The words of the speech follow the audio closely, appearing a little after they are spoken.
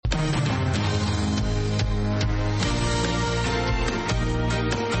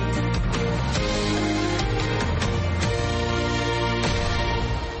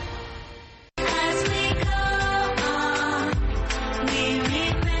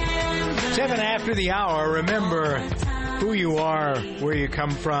7 after the hour. Remember who you are, where you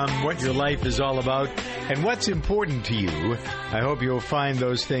come from, what your life is all about, and what's important to you. I hope you'll find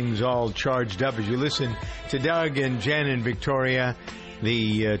those things all charged up as you listen to Doug and Jen and Victoria,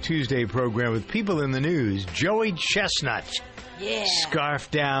 the Tuesday program with People in the News. Joey Chestnut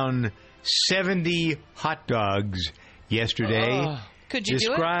scarfed down 70 hot dogs yesterday. Could you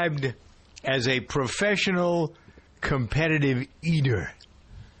described as a professional competitive eater.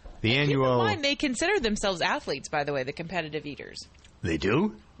 The annual. Keep in mind, they consider themselves athletes, by the way, the competitive eaters. They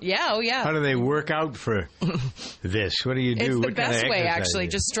do? Yeah, oh yeah. How do they work out for this? What do you do? It's the what best kind of way, exercise actually,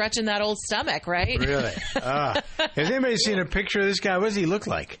 just stretching that old stomach, right? Really? Has anybody seen a picture of this guy? What does he look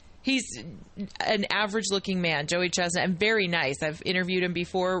like? He's an average-looking man, Joey Chestnut, and very nice. I've interviewed him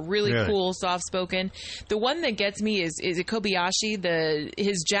before. Really cool, soft-spoken. The one that gets me is Kobayashi,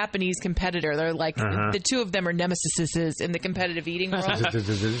 his Japanese competitor. They're like the two of them are nemesises in the competitive eating world.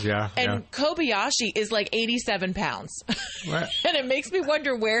 And Kobayashi is like 87 pounds, and it makes me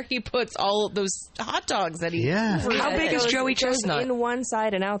wonder where he puts all those hot dogs that he. Yeah. How big is Joey Chestnut? In one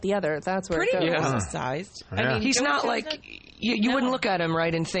side and out the other. That's where pretty it goes. sized. Yeah. I mean, he's Joey not Chestnut, like. You wouldn't look at him,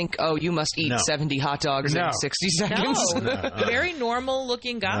 right, and think, oh, you must eat 70 hot dogs in 60 seconds. No. Very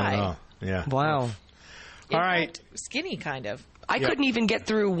normal-looking guy. Yeah. Wow. All right. Skinny, kind of. I couldn't even get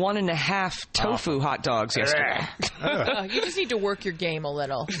through 1.5 tofu hot dogs yesterday. You just need to work your game a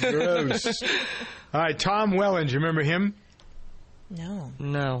little. Gross. All right, Tom Wellens, you remember him?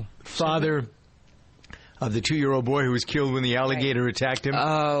 No. Father of the 2-year-old boy who was killed when the alligator attacked him.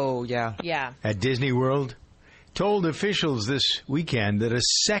 Oh, yeah. Yeah. At Disney World. Told officials this weekend that a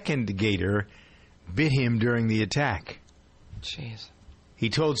second gator bit him during the attack. Jeez. He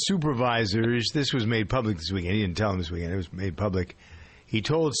told supervisors, this was made public this weekend. He didn't tell them this weekend. It was made public. He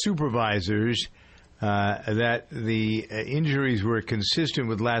told supervisors that the injuries were consistent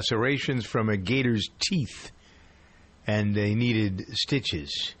with lacerations from a gator's teeth, and they needed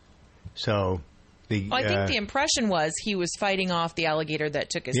stitches. So... I think the impression was he was fighting off the alligator that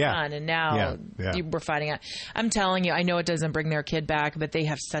took his son, and now we're fighting it. I'm telling you, I know it doesn't bring their kid back, but they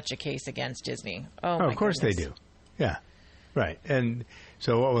have such a case against Disney. Oh, my of course goodness. they do. Yeah, right. And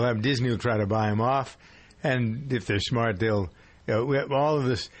so what will happen, Disney will try to buy him off, and if they're smart, they'll... all of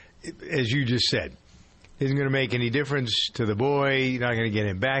this, as you just said, isn't going to make any difference to the boy. You're not going to get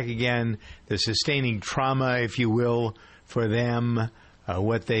him back again. The sustaining trauma, if you will, for them...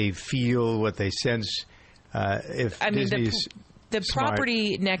 what they feel, what they sense. The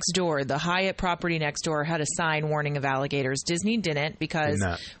property next door, the Hyatt property next door, had a sign warning of alligators. Disney didn't, because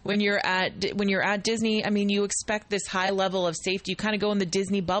when you're at Disney, I mean, you expect this high level of safety. You kind of go in the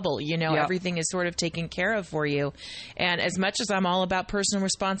Disney bubble. You know, everything is sort of taken care of for you. And as much as I'm all about personal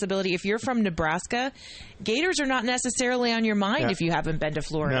responsibility, if you're from Nebraska, gators are not necessarily on your mind if you haven't been to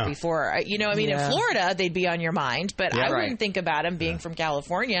Florida before. You know, I mean, in Florida, they'd be on your mind, but I wouldn't think about them being from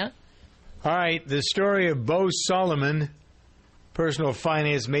California. All right, the story of Bo Solomon, personal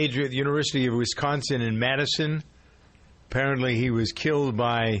finance major at the University of Wisconsin in Madison. Apparently he was killed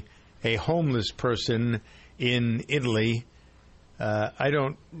by a homeless person in Italy. I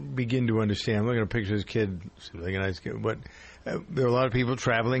don't begin to understand. I'm looking at a picture of this kid. Like a nice kid. But there are a lot of people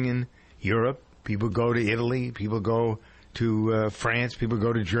traveling in Europe. People go to Italy. People go to France. People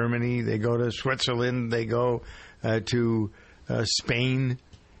go to Germany. They go to Switzerland. They go to Spain.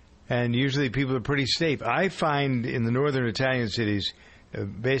 And usually people are pretty safe. I find in the northern Italian cities,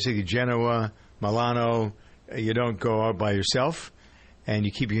 basically Genoa, Milano, you don't go out by yourself, and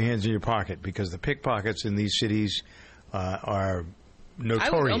you keep your hands in your pocket, because the pickpockets in these cities are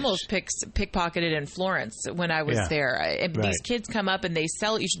notorious. I was almost pickpocketed in Florence when I was there. These kids come up and they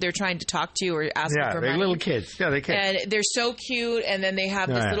sell you. They're trying to talk to you or ask you for money. Yeah, they're little kids. Yeah, they can. And they're so cute. And then they have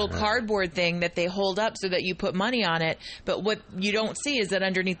this little cardboard thing that they hold up so that you put money on it. But what you don't see is that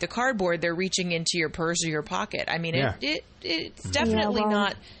underneath the cardboard, they're reaching into your purse or your pocket. I mean, it's definitely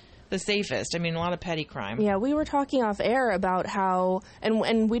not the safest. I mean, a lot of petty crime. Yeah, we were talking off air about how,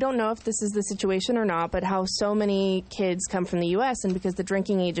 and we don't know if this is the situation or not, but how so many kids come from the U.S., and because the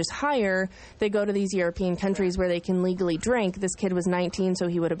drinking age is higher, they go to these European countries where they can legally drink. This kid was 19, so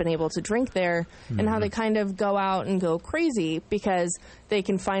he would have been able to drink there, and how they kind of go out and go crazy because they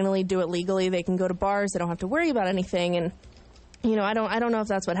can finally do it legally. They can go to bars. They don't have to worry about anything, and you know, I don't know if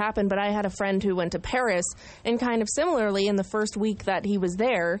that's what happened, but I had a friend who went to Paris, and kind of similarly, in the first week that he was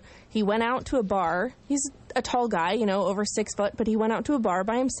there, he went out to a bar. He's a tall guy, you know, over 6 foot, but he went out to a bar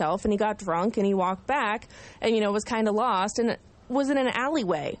by himself, and he got drunk, and he walked back, and, you know, was kind of lost, and was in an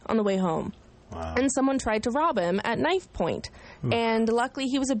alleyway on the way home. Wow. And someone tried to rob him at knife point. And luckily,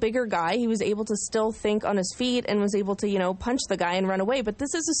 he was a bigger guy. He was able to still think on his feet and was able to, punch the guy and run away. But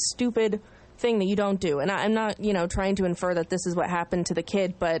this is a stupid thing that you don't do. And I'm not, trying to infer that this is what happened to the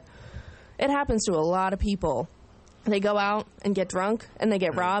kid, but it happens to a lot of people. They go out and get drunk, and they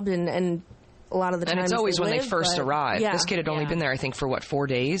get robbed, and a lot of the time. And it's always when they first arrive. Yeah. This kid had only been there, I think, for 4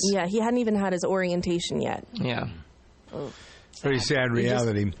 days? Yeah, he hadn't even had his orientation yet. Yeah. Pretty sad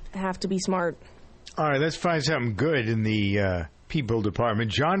reality. You just have to be smart. All right, let's find something good in the people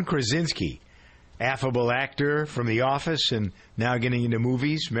department. John Krasinski, affable actor from The Office and now getting into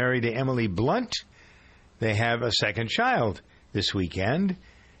movies, married to Emily Blunt. They have a second child this weekend.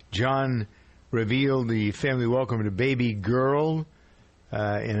 John revealed the family welcomed a baby girl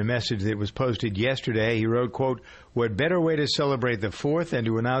in a message that was posted yesterday. He wrote, quote, "What better way to celebrate the fourth and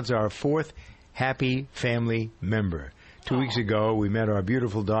to announce our fourth happy family member. 2 weeks ago, we met our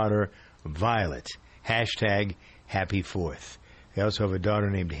beautiful daughter, Violet. Hashtag happy fourth." They also have a daughter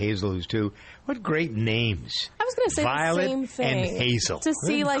named Hazel, who's 2. What great names. I was going to say Violet the same thing. and Hazel. To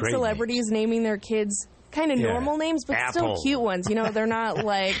see, like, celebrities naming their kids kind of normal names, but Apple. still cute ones. They're not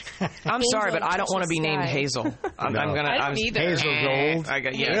like... I'm sorry, but I don't want to be named Hazel. I'm I don't either. Hazel's old.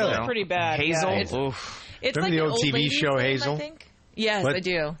 Hazel's pretty bad. Hazel? Yeah. It's Remember like the an old TV lady's show, name, Hazel? I think. Yes, What? I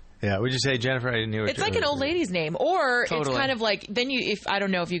do. Yeah, what'd you say, Jennifer? I didn't hear what It's you like an old lady's name, or Totally. it's kind of like then you. If I don't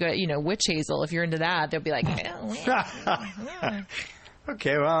know if you got witch hazel, if you're into that, they'll be like.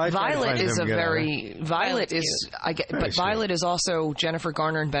 Okay, well, Violet is a very Violet is cute. I get, Very but Violet is also Jennifer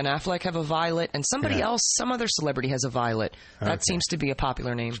Garner and Ben Affleck have a Violet, and somebody else, some other celebrity has a Violet. That seems to be a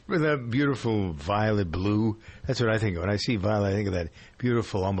popular name. With a beautiful violet blue. That's what I think of. When I see violet, I think of that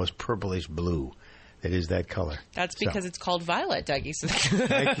beautiful, almost purplish blue that is that color. That's because it's called violet, Dougie.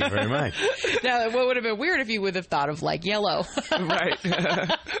 Thank you very much. Now, what would have been weird if you would have thought of like yellow? Right.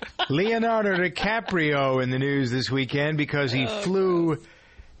 Leonardo DiCaprio in the news this weekend because he flew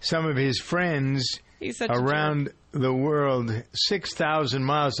some of his friends around the world 6,000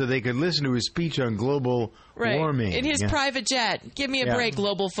 miles so they could listen to his speech on global warming. In his private jet. Give me a break,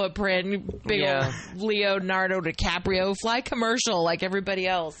 global footprint. Big old Leonardo DiCaprio. Fly commercial like everybody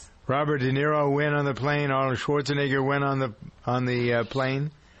else. Robert De Niro went on the plane. Arnold Schwarzenegger went on the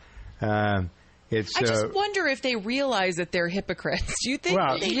plane. I just wonder if they realize that they're hypocrites. Do you think?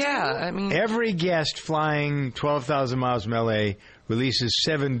 Well, they do? I mean, every guest flying 12,000 miles from L.A. releases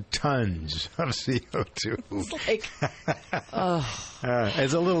 7 tons of CO2.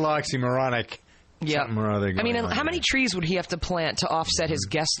 It's a little oxymoronic. Yeah. I mean, how many trees would he have to plant to offset his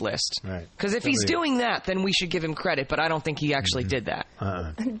guest list? Right. Because if he's doing that, then we should give him credit, but I don't think he actually did that.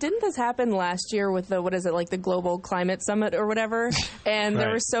 Didn't this happen last year with the Global Climate Summit or whatever? And there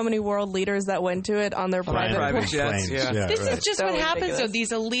were so many world leaders that went to it on their private jets. This is just So what happens, ridiculous. though.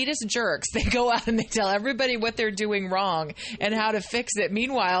 These elitist jerks, they go out and they tell everybody what they're doing wrong and how to fix it.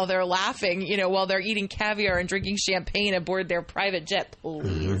 Meanwhile, they're laughing, while they're eating caviar and drinking champagne aboard their private jet.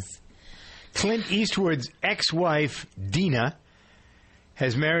 Please. Clint Eastwood's ex-wife, Dina,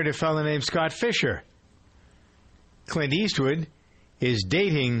 has married a fellow named Scott Fisher. Clint Eastwood is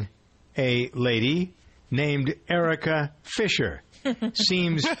dating a lady named Erica Fisher.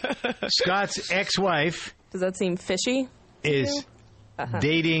 Seems Scott's ex-wife... Does that seem fishy? ...is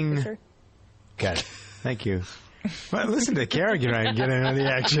dating... Fisher? Got it. Thank you. Well, listen to Kara get in on the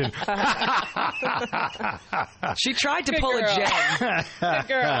action. She tried to pull a Jen. Good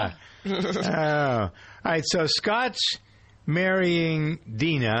girl. All right, so Scott's marrying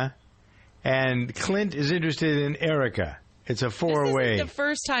Dina, and Clint is interested in Erica. It's a four-way. This isn't the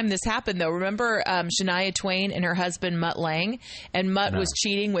first time this happened, though. Remember Shania Twain and her husband, Mutt Lange? And Mutt was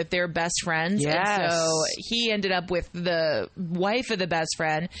cheating with their best friends. Yes. And so he ended up with the wife of the best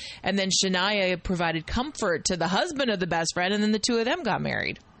friend. And then Shania provided comfort to the husband of the best friend. And then the two of them got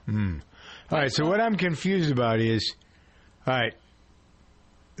married. All right, so what I'm confused about is, all right,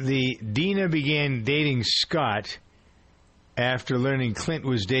 Dina began dating Scott after learning Clint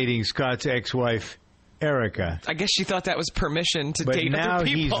was dating Scott's ex-wife, Erica. I guess she thought that was permission to But date now other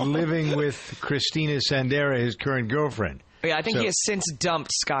people. he's living with Christina Sandera, his current girlfriend. Yeah, I think he has since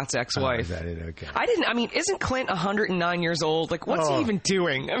dumped Scott's ex-wife. Is that it? Okay. Isn't Clint 109 years old? Like, what's he even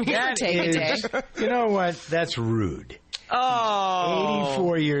doing? I mean, You know what? That's rude. Oh.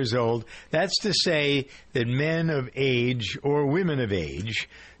 84 years old. That's to say that men of age or women of age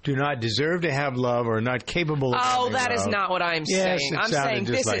do not deserve to have love or are not capable of having that love. is not what I'm Yes, saying. it I'm sounded saying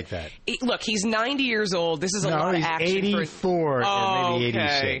just this like is that. Look, he's 90 years old. This is a lot of action. He's 84 and maybe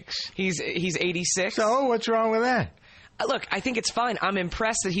 86. He's 86. So what's wrong with that? Look, I think it's fine. I'm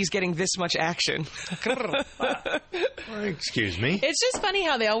impressed that he's getting this much action. Well, excuse me. It's just funny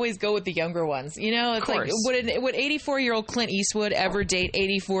how they always go with the younger ones. You know, it's like, would 84-year-old Clint Eastwood ever date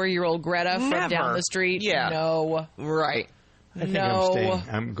 84-year-old Greta from down the street? Yeah. No. Right. I think No.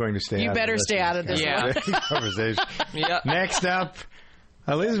 I'm going to stay You out better of stay out of this conversation. Yep. Next up,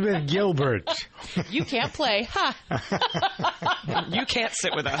 Elizabeth Gilbert. You can't play. Ha! You can't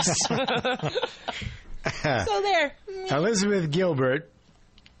sit with us. So there. Elizabeth Gilbert,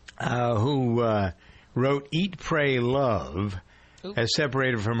 who wrote Eat, Pray, Love, has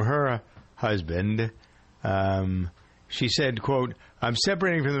separated from her husband. She said, quote, "I'm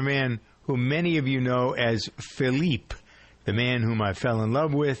separating from the man whom many of you know as Philippe, the man whom I fell in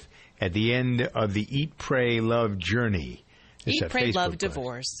love with at the end of the Eat, Pray, Love journey." Eat, Pray, Love,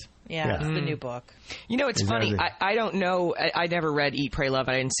 Divorce. Yeah, it's the new book. You know, it's funny. I don't know. I never read Eat, Pray, Love.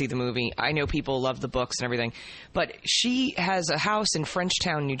 I didn't see the movie. I know people love the books and everything. But she has a house in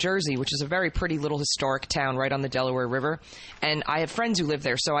Frenchtown, New Jersey, which is a very pretty little historic town right on the Delaware River. And I have friends who live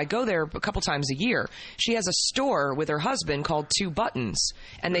there, so I go there a couple times a year. She has a store with her husband called Two Buttons,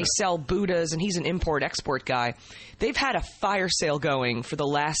 and they sell Buddhas, and he's an import-export guy. They've had a fire sale going for the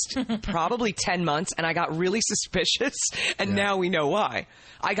last probably 10 months, and I got really suspicious, and now we know why.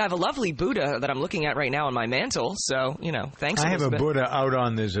 I have a lovely Buddha that I'm looking at right now on my mantle, so, you know, thanks, I Elizabeth. have a Buddha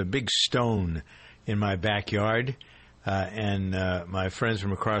there's a big stone in my backyard, and my friends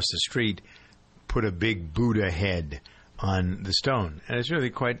from across the street put a big Buddha head on the stone, and it's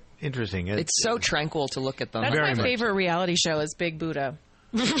really quite interesting. It's so tranquil to look at them. That's my favorite reality show is Big Buddha.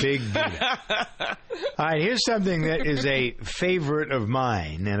 Big Buddha. All right, here's something that is a favorite of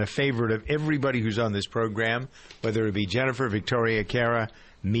mine and a favorite of everybody who's on this program, whether it be Jennifer, Victoria, Kara,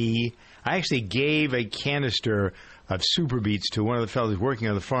 me. I actually gave a canister of Super Beets to one of the fellows working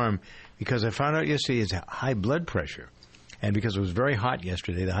on the farm because I found out yesterday he has high blood pressure. And because it was very hot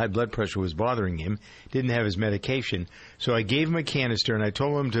yesterday, the high blood pressure was bothering him, didn't have his medication. So I gave him a canister and I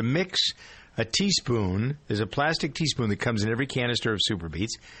told him to mix a teaspoon. There's a plastic teaspoon that comes in every canister of Super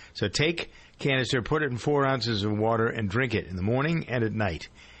Beets. So take canister, put it in 4 ounces of water, and drink it in the morning and at night.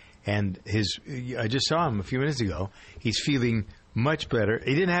 And I just saw him a few minutes ago. He's feeling much better.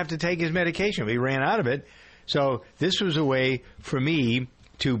 He didn't have to take his medication. He ran out of it. So this was a way for me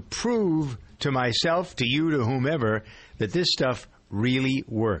to prove to myself, to you, to whomever, that this stuff really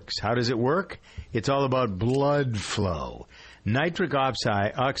works. How does it work? It's all about blood flow. Nitric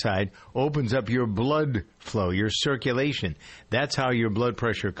oxide opens up your blood flow, your circulation. That's how your blood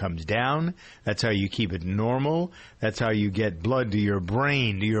pressure comes down. That's how you keep it normal. That's how you get blood to your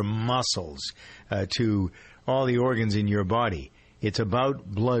brain, to your muscles, to all the organs in your body. It's about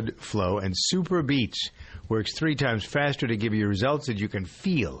blood flow, and Super Beets works 3 times faster to give you results that you can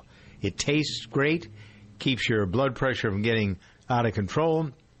feel. It tastes great, keeps your blood pressure from getting out of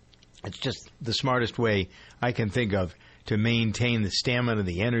control. It's just the smartest way I can think of to maintain the stamina,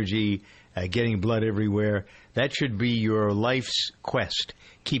 the energy, getting blood everywhere. That should be your life's quest.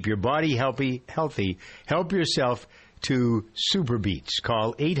 Keep your body healthy. Help yourself to Super Beets.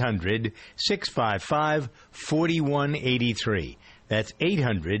 Call 800-655-4183. That's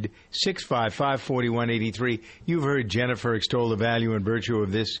 800-655-4183. You've heard Jennifer extol the value and virtue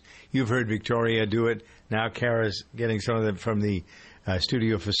of this. You've heard Victoria do it. Now Kara's getting some of them from the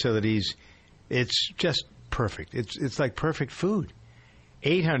studio facilities. It's just perfect. It's like perfect food.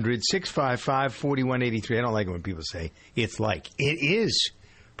 800-655-4183. I don't like it when people say it's like. It is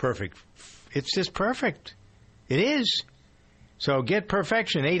perfect. It's just perfect. It is. So get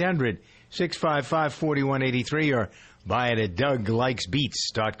perfection. 800-655-4183 or buy it at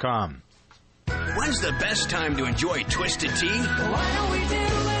DougLikesBeats.com. When's the best time to enjoy Twisted Tea? Why don't we do a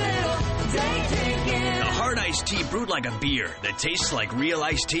little day drinking? The hard iced tea brewed like a beer that tastes like real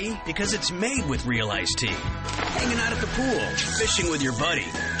iced tea because it's made with real iced tea. Hanging out at the pool, fishing with your buddy.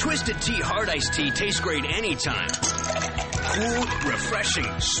 Twisted Tea hard iced tea tastes great anytime. Cool,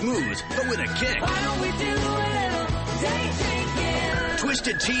 refreshing, smooth, but with a kick. Why don't we do a little day drinking?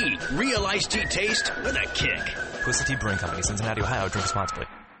 Twisted Tea, real iced tea taste with a kick. Twisted Tea Brewing Company, Cincinnati, Ohio. Drink responsibly.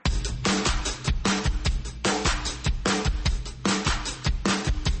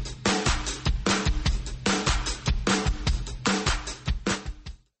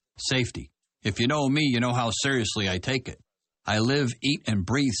 Safety. If you know me, you know how seriously I take it. I live, eat, and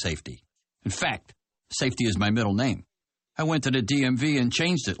breathe safety. In fact, safety is my middle name. I went to the DMV and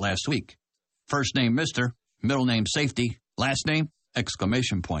changed it last week. First name Mr., middle name Safety, last name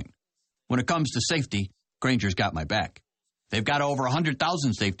exclamation point. When it comes to safety, Grainger's got my back. They've got over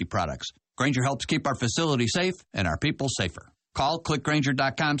 100,000 safety products. Grainger helps keep our facility safe and our people safer. Call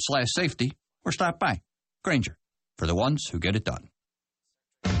clickgrainger.com/safety or stop by. Grainger, for the ones who get it done.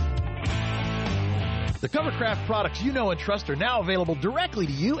 The Covercraft products you know and trust are now available directly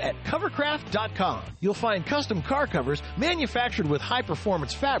to you at covercraft.com. You'll find custom car covers manufactured with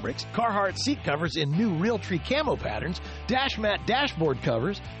high-performance fabrics, Carhartt seat covers in new Realtree camo patterns, Dash Mat dashboard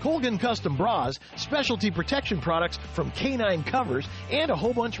covers, Colgan custom bras, specialty protection products from K9 Covers, and a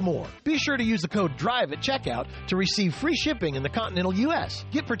whole bunch more. Be sure to use the code DRIVE at checkout to receive free shipping in the continental U.S.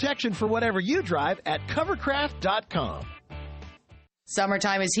 Get protection for whatever you drive at covercraft.com.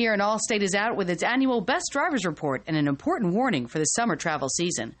 Summertime is here and Allstate is out with its annual Best Drivers Report and an important warning for the summer travel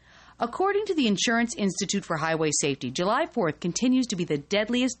season. According to the Insurance Institute for Highway Safety, July 4th continues to be the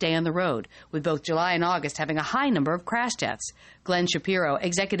deadliest day on the road, with both July and August having a high number of crash deaths. Glenn Shapiro,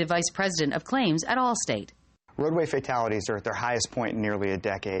 Executive Vice President of Claims at Allstate. Roadway fatalities are at their highest point in nearly a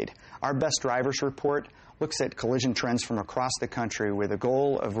decade. Our Best Drivers Report looks at collision trends from across the country with a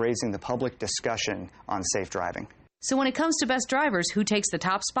goal of raising the public discussion on safe driving. So when it comes to best drivers, who takes the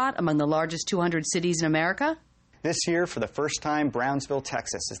top spot among the largest 200 cities in America? This year, for the first time, Brownsville,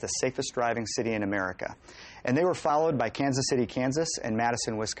 Texas is the safest driving city in America. And they were followed by Kansas City, Kansas, and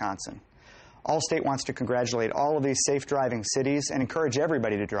Madison, Wisconsin. Allstate wants to congratulate all of these safe driving cities and encourage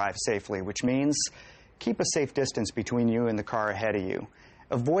everybody to drive safely, which means keep a safe distance between you and the car ahead of you.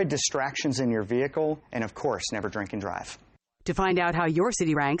 Avoid distractions in your vehicle, and of course, never drink and drive. To find out how your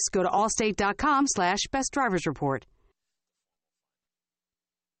city ranks, go to allstate.com/bestdriversreport.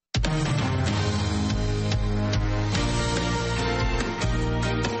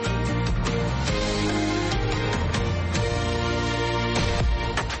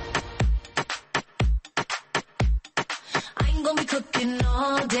 Cooking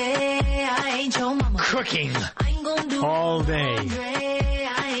all day, I ain't your mama. Cooking I ain't gonna do all day.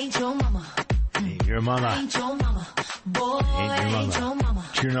 I ain't your mama. Ain't your mama. I ain't your mama. Boy, Ain't your mama.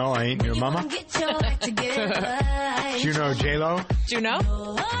 Do you know I ain't your mama? Get your act together. Do you know J-Lo? Do you know?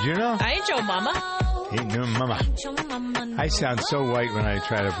 Did you know? I ain't your mama. Ain't your mama. I sound so white when I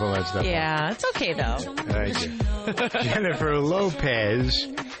try to pull that stuff Yeah, it's okay though. Jennifer Lopez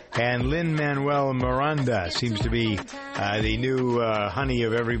and Lin-Manuel Miranda seems to be the new honey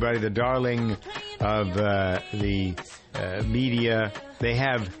of everybody, the darling of the media. They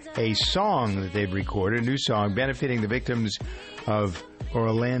have a song that they've recorded, a new song, benefiting the victims of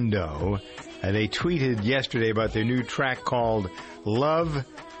Orlando. They tweeted yesterday about their new track called Love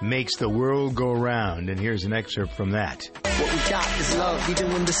Makes the World Go Round, and here's an excerpt from that. What we got is love,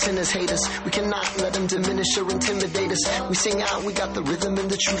 even when the sinners hate us. We cannot let them diminish or intimidate us. We sing out, we got the rhythm and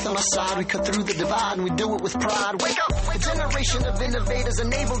the truth on our side. We cut through the divide and we do it with pride. Wake up! A generation of innovators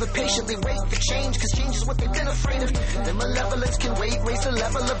unable to patiently wait for change, because change is what they've been afraid of. Their malevolence can wait, raise the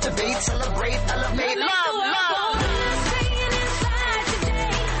level of debate, celebrate, elevate, love, love.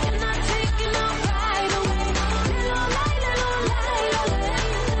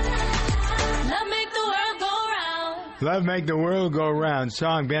 Love Make the World Go Round,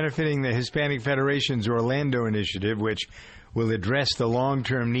 song benefiting the Hispanic Federation's Orlando initiative, which will address the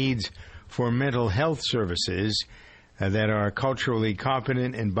long-term needs for mental health services that are culturally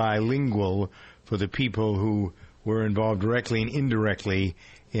competent and bilingual for the people who were involved directly and indirectly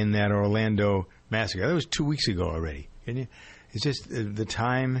in that Orlando massacre. That was 2 weeks ago already. It's just the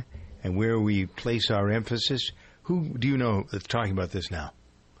time and where we place our emphasis. Who do you know that's talking about this now?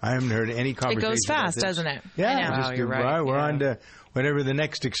 I haven't heard any conversation. It goes fast, doesn't it? Yeah, just you're right. We're on to whatever the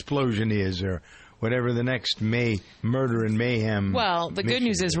next explosion is, or whatever the next murder and mayhem. Well, the good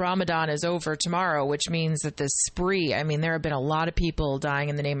news is Ramadan is over tomorrow, which means that the spree. I mean, there have been a lot of people dying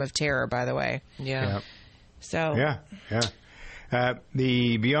in the name of terror. By the way, So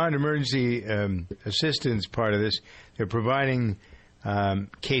the Beyond Emergency Assistance part of this, they're providing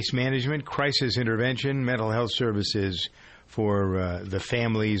case management, crisis intervention, mental health services for the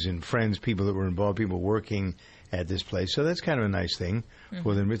families and friends, people that were involved, people working at this place. So that's kind of a nice thing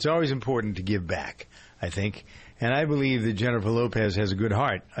for them. It's always important to give back, I think. And I believe that Jennifer Lopez has a good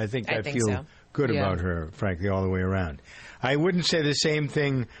heart. I think I feel so. Good about her, frankly, all the way around. I wouldn't say the same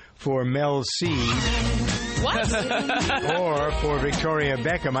thing for Mel C. What? Or for Victoria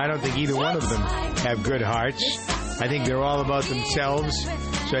Beckham. I don't think either one of them have good hearts. I think they're all about themselves.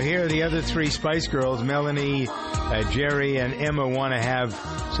 So here are the other three Spice Girls. Melanie, Jerry, and Emma want to have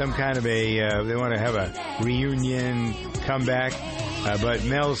some kind of they want to have a reunion, comeback. But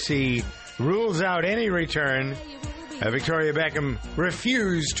Mel C rules out any return. Victoria Beckham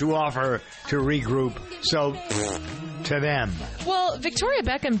refused to offer to regroup. So, to them. Well, Victoria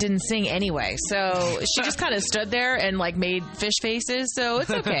Beckham didn't sing anyway, so she just kind of stood there and made fish faces. So it's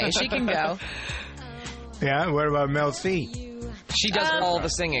okay. She can go. Yeah, what about Mel C? She does all the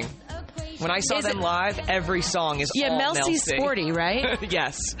singing. When I saw them live, every song is all Mel C's C. sporty, right?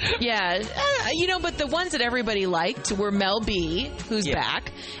 Yes. Yeah. But the ones that everybody liked were Mel B, who's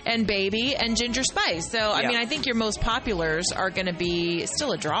back, and Baby, and Ginger Spice. So, I mean, I think your most populars are going to be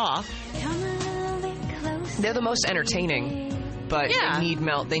still a draw. They're the most entertaining, but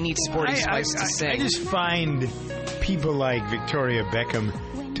they need sporty Spice to sing. I just find people like Victoria Beckham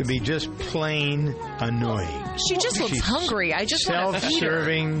to be just plain annoying. She just looks hungry. I just want to feed her.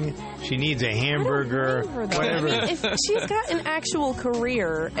 Self-serving. She needs a hamburger. Whatever. I mean, if she's got an actual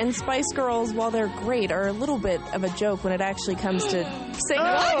career, and Spice Girls, while they're great, are a little bit of a joke when it actually comes to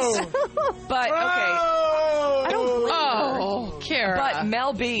singing. But I don't blame her. Kara. But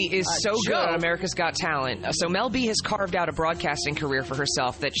Mel B is so good on America's Got Talent. So Mel B has carved out a broadcasting career for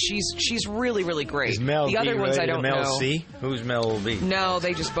herself that she's really, really great. Is Mel the B other ones I don't Mel know. C? Who's Mel B? No,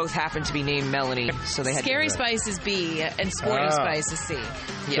 they just both happen to be named Melanie, so they had Scary Spice is B and Sporty Spice is C.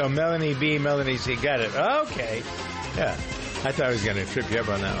 So Melanie B, Melanie C. Got it. Okay. Yeah. I thought I was going to trip you up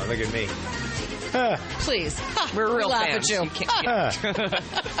on that one. Look at me. Please. We're real laugh fans. at you.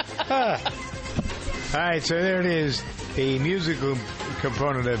 All right, so there it is, the musical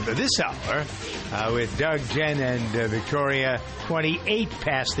component of this hour with Doug, Jen, and Victoria, 28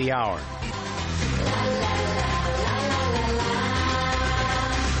 past the hour.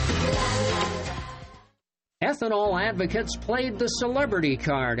 Ethanol advocates played the celebrity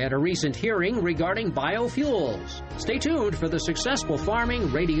card at a recent hearing regarding biofuels. Stay tuned for the Successful Farming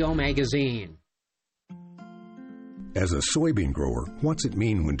Radio Magazine. As a soybean grower, what's it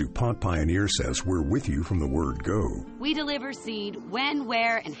mean when DuPont Pioneer says we're with you from the word go? We deliver seed when,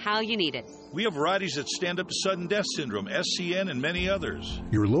 where, and how you need it. We have varieties that stand up to sudden death syndrome, SCN, and many others.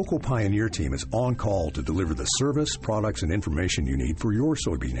 Your local Pioneer team is on call to deliver the service, products, and information you need for your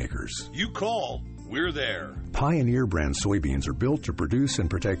soybean acres. You call, we're there. Pioneer brand soybeans are built to produce and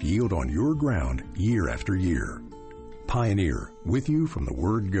protect yield on your ground year after year. Pioneer, with you from the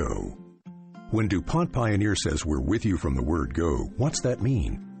word go. When DuPont Pioneer says we're with you from the word go, what's that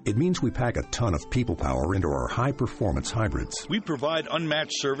mean? It means we pack a ton of people power into our high-performance hybrids. We provide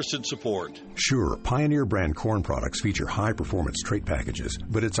unmatched service and support. Sure, Pioneer brand corn products feature high-performance trait packages,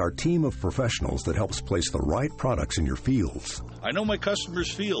 but it's our team of professionals that helps place the right products in your fields. I know my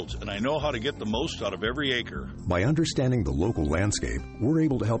customers' fields, and I know how to get the most out of every acre. By understanding the local landscape, we're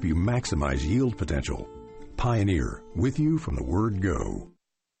able to help you maximize yield potential. Pioneer, with you from the word go.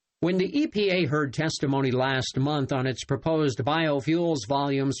 When the EPA heard testimony last month on its proposed biofuels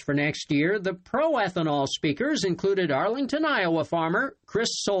volumes for next year, the pro-ethanol speakers included Arlington, Iowa farmer Chris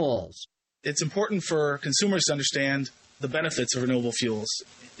Soules. It's important for consumers to understand the benefits of renewable fuels,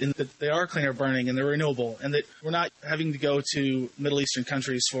 in that they are cleaner burning and they're renewable, and that we're not having to go to Middle Eastern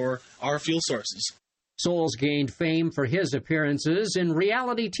countries for our fuel sources. Soules gained fame for his appearances in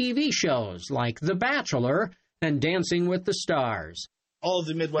reality TV shows like The Bachelor and Dancing with the Stars. All of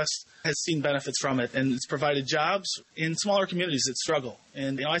the Midwest has seen benefits from it, and it's provided jobs in smaller communities that struggle.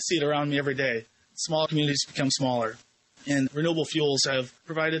 And I see it around me every day. Smaller communities become smaller, and renewable fuels have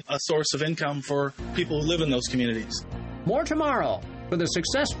provided a source of income for people who live in those communities. More tomorrow. For the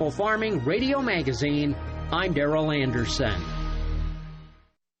Successful Farming Radio Magazine, I'm Darrell Anderson.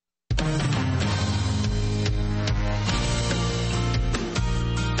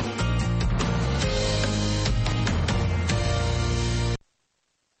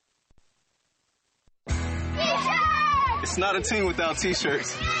 It's not a team without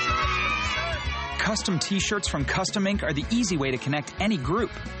T-shirts. Custom T-shirts from Custom Ink are the easy way to connect any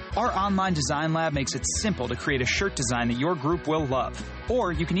group. Our online design lab makes it simple to create a shirt design that your group will love.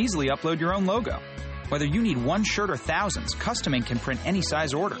 Or you can easily upload your own logo. Whether you need one shirt or thousands, Custom Ink can print any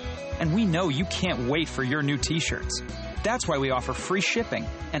size order. And we know you can't wait for your new T-shirts. That's why we offer free shipping,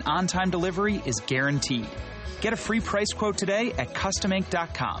 and on-time delivery is guaranteed. Get a free price quote today at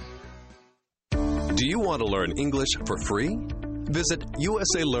customink.com. Do you want to learn English for free? Visit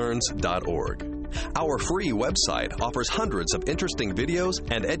usalearns.org. Our free website offers hundreds of interesting videos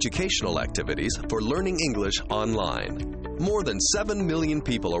and educational activities for learning English online. More than 7 million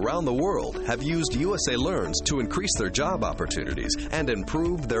people around the world have used USA Learns to increase their job opportunities and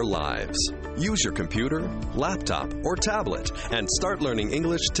improve their lives. Use your computer, laptop, or tablet and start learning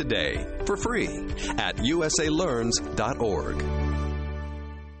English today for free at usalearns.org.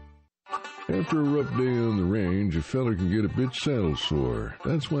 After a rough day on the range, a feller can get a bit saddle sore.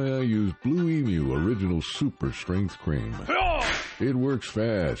 That's why I use Blue Emu Original Super Strength Cream. It works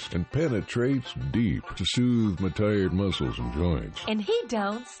fast and penetrates deep to soothe my tired muscles and joints. And he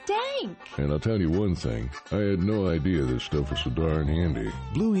don't stink. And I'll tell you one thing, I had no idea this stuff was so darn handy.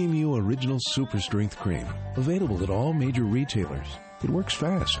 Blue Emu Original Super Strength Cream. Available at all major retailers. It works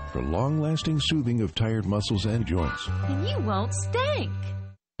fast for long-lasting soothing of tired muscles and joints. And you won't stink.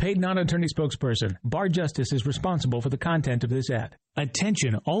 Paid non-attorney spokesperson. Bar Justice is responsible for the content of this ad.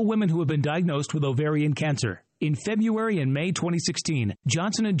 Attention, all women who have been diagnosed with ovarian cancer. In February and May 2016,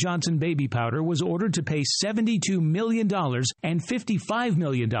 Johnson & Johnson baby powder was ordered to pay $72 million and $55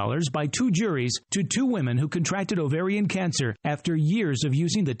 million by two juries to two women who contracted ovarian cancer after years of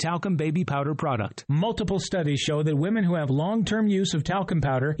using the talcum baby powder product. Multiple studies show that women who have long-term use of talcum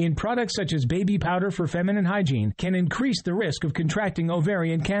powder in products such as baby powder for feminine hygiene can increase the risk of contracting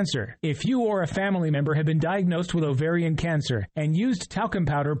ovarian cancer. If you or a family member have been diagnosed with ovarian cancer and used talcum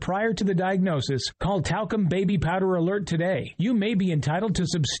powder prior to the diagnosis, call Talcum Baby Powder Alert today. You may be entitled to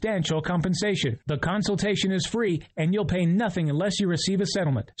substantial compensation. The consultation is free, and you'll pay nothing unless you receive a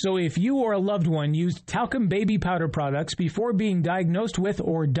settlement. So if you or a loved one used talcum baby powder products before being diagnosed with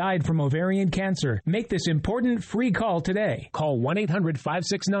or died from ovarian cancer, make this important free call today. Call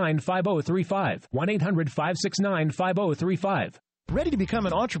 1-800-569-5035. 1-800-569-5035. Ready to become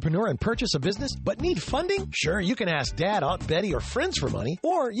an entrepreneur and purchase a business, but need funding? Sure, you can ask Dad, Aunt Betty, or friends for money,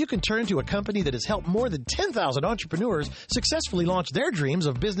 or you can turn to a company that has helped more than 10,000 entrepreneurs successfully launch their dreams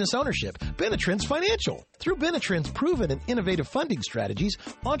of business ownership, Benetrends Financial. Through Benetrends' proven and innovative funding strategies,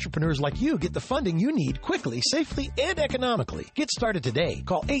 entrepreneurs like you get the funding you need quickly, safely, and economically. Get started today.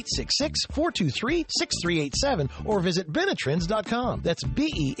 Call 866-423-6387 or visit Benetrends.com. That's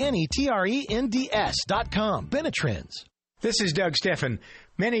Benetrends.com. Benetrends. This is Doug Steffen.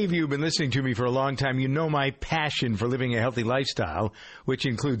 Many of you have been listening to me for a long time. You know my passion for living a healthy lifestyle, which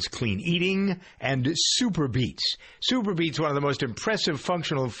includes clean eating and Super Beets. Super Beets, one of the most impressive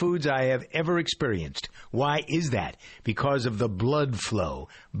functional foods I have ever experienced. Why is that? Because of the blood flow.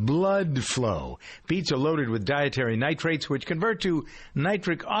 Blood flow. Beets are loaded with dietary nitrates, which convert to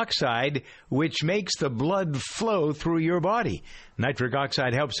nitric oxide, which makes the blood flow through your body. Nitric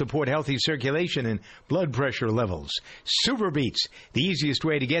oxide helps support healthy circulation and blood pressure levels. Super Beets, the easiest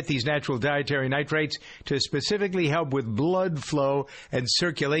way to get these natural dietary nitrates to specifically help with blood flow and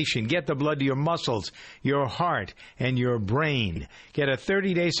circulation. Get the blood to your muscles, your heart, and your brain. Get a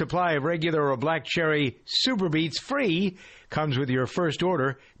 30-day supply of regular or black cherry Super Beets free. Comes with your first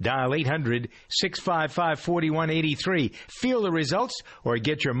order. Dial 800-655-4183. Feel the results or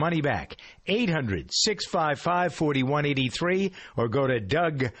get your money back. 800-655-4183 or go to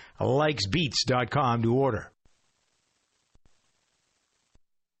DougLikesBeats.com to order.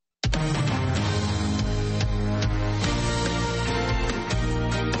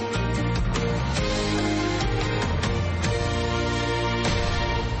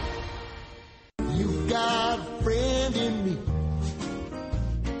 You've got a friend in me.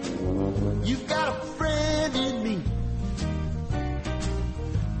 You've got a friend in me.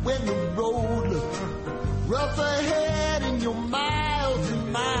 When the road looks rough ahead and you're miles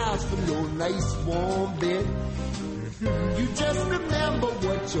and miles from your nice warm bed, you just remember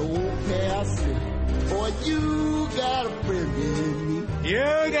what your old past said. Boy, you got a friend in me.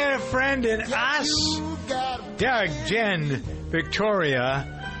 You got a friend in us. Doug, Jen, Victoria,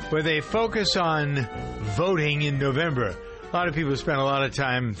 where they focus on voting in November. A lot of people spend a lot of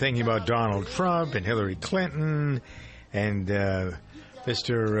time thinking about Donald Trump and Hillary Clinton and the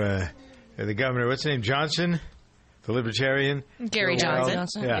governor, what's his name, Johnson, the Libertarian? Gary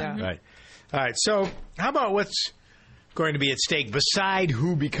Johnson. Yeah, right. All right, so how about what's going to be at stake beside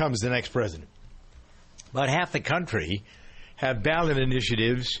who becomes the next president? About half the country have ballot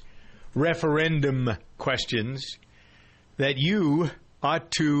initiatives, referendum questions that you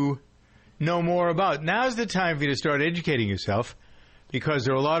ought to know more about. Now's the time for you to start educating yourself, because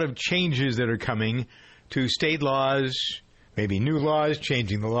there are a lot of changes that are coming to state laws, maybe new laws,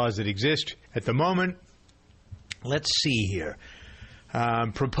 changing the laws that exist at the moment. Let's see here.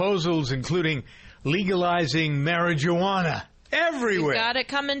 Proposals including legalizing marijuana everywhere. You got it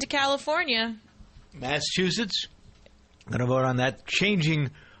coming to California. Massachusetts, going to vote on that.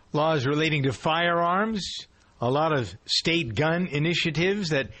 Changing laws relating to firearms. A lot of state gun initiatives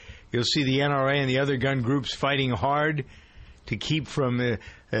that you'll see the NRA and the other gun groups fighting hard to keep from.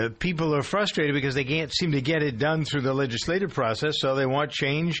 People are frustrated because they can't seem to get it done through the legislative process, so they want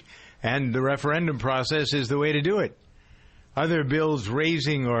change, and the referendum process is the way to do it. Other bills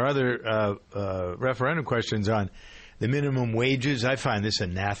raising or other referendum questions on the minimum wages, I find this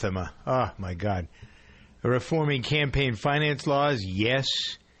anathema. Oh, my God. Reforming campaign finance laws, yes,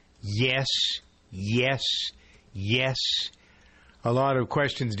 yes, yes, yes. A lot of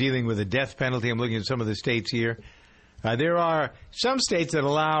questions dealing with the death penalty. I'm looking at some of the states here. There are some states that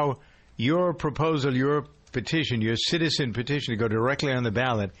allow your proposal, your petition, your citizen petition to go directly on the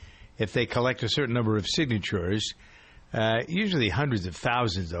ballot if they collect a certain number of signatures. Usually hundreds of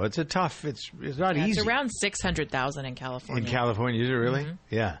thousands, though. It's not easy. It's around 600,000 in California. In California, is it really? Mm-hmm.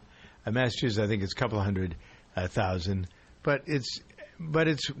 Yeah. Massachusetts, I think it's a couple of 100,000. But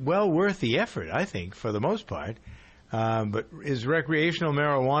it's well worth the effort, I think, for the most part. But is recreational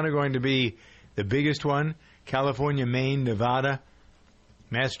marijuana going to be the biggest one? California, Maine, Nevada,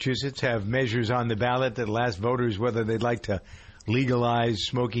 Massachusetts have measures on the ballot that will ask voters whether they'd like to legalize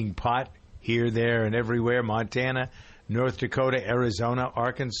smoking pot here, there, and everywhere. Montana, North Dakota, Arizona,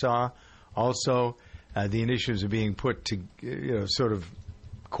 Arkansas. Also, the initiatives are being put to, sort of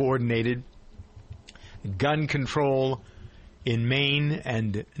coordinated. Gun control in Maine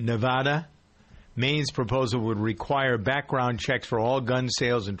and Nevada. Maine's proposal would require background checks for all gun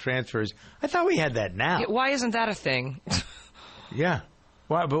sales and transfers. I thought we had that now. Yeah, why isn't that a thing? Yeah.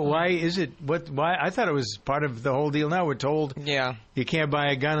 Why? But why is it? Why? I thought it was part of the whole deal. Now we're told you can't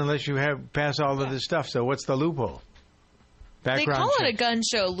buy a gun unless you pass all of this stuff. So what's the loophole? They call it a gun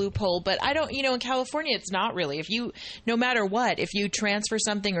show loophole, but I don't, in California, it's not really. No matter what, if you transfer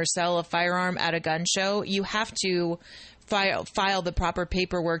something or sell a firearm at a gun show, you have to file the proper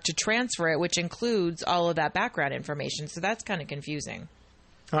paperwork to transfer it, which includes all of that background information. So that's kind of confusing.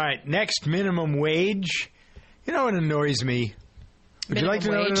 All right. Next, minimum wage. You know what annoys me? Would you like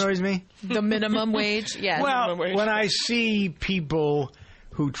to know what annoys me? The minimum wage? Yes. Well, when I see people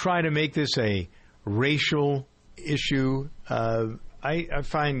who try to make this a racial issue, I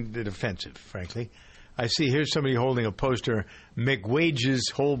find it offensive, frankly. I see here's somebody holding a poster,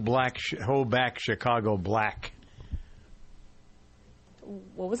 McWages hold back Chicago black.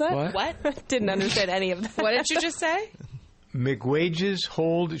 What was that? What? Didn't understand any of that. What did you just say? McWages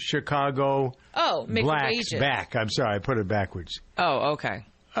hold Chicago blacks McWages. back. I'm sorry, I put it backwards. Oh, okay.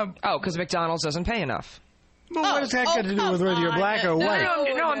 Because McDonald's doesn't pay enough. Well, what does that got to do with whether you're black or white?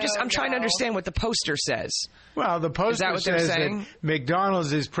 No, I'm trying to understand what the poster says. Well, the poster says that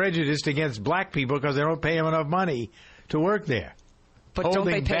McDonald's is prejudiced against black people because they don't pay them enough money to work there. But don't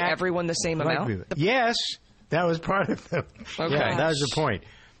they pay everyone the same amount? Yes, that was part of the... Okay. Yeah, that was the point.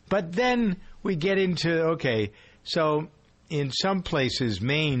 But then we get into, so in some places,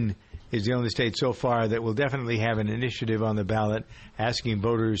 Maine is the only state so far that will definitely have an initiative on the ballot asking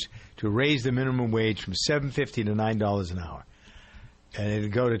voters to raise the minimum wage from $7.50 to $9 an hour. And it'll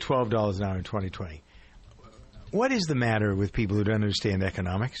go to $12 an hour in 2020. What is the matter with people who don't understand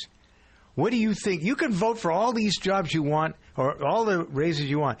economics? What do you think? You can vote for all these jobs you want or all the raises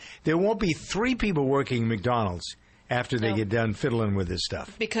you want. There won't be 3 people working McDonald's after they get done fiddling with this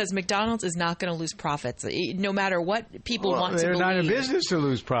stuff. Because McDonald's is not going to lose profits, no matter what people want to believe. They're not in business to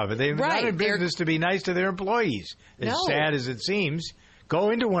lose profit. They're not in business to be nice to their employees, as sad as it seems.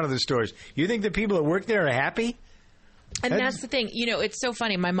 Go into one of the stores. You think the people that work there are happy? And that's the thing. It's so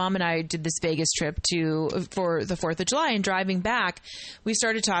funny. My mom and I did this Vegas trip for the 4th of July, and driving back, we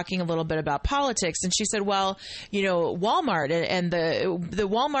started talking a little bit about politics. And she said, well, Walmart and the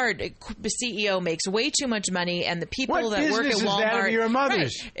Walmart CEO makes way too much money, and the people that work at Walmart... What business is that of your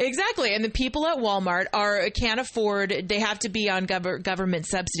mother's? Right, exactly. And the people at Walmart can't afford... They have to be on government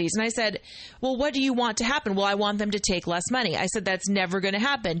subsidies. And I said, well, what do you want to happen? Well, I want them to take less money. I said, that's never going to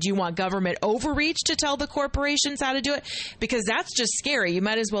happen. Do you want government overreach to tell the corporations how to do it? Because that's just scary. You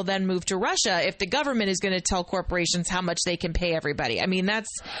might as well then move to Russia if the government is going to tell corporations how much they can pay everybody. I mean,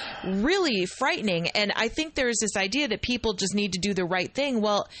 that's really frightening. And I think there's this idea that people just need to do the right thing.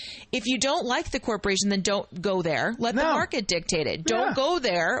 Well, if you don't like the corporation, then don't go there. Let the market dictate it. Don't go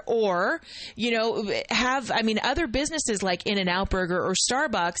there, or, other businesses like In-N-Out Burger or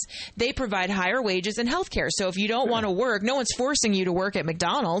Starbucks, they provide higher wages and health care. So if you don't want to work, no one's forcing you to work at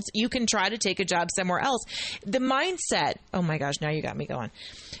McDonald's. You can try to take a job somewhere else. The mindset, oh my gosh, now you got me going.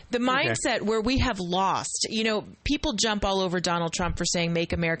 The mindset where we have lost, people jump all over Donald Trump for saying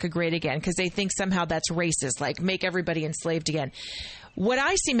make America great again because they think somehow that's racist, like make everybody enslaved again. What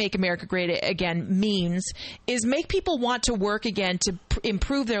I see Make America Great Again means is make people want to work again, to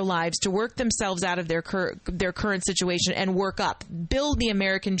improve their lives, to work themselves out of their current situation and work up. Build the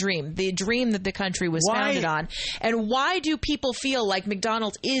American dream, the dream that the country was founded on. And why do people feel like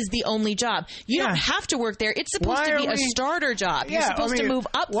McDonald's is the only job? You don't have to work there. It's supposed to be a starter job. You're supposed to move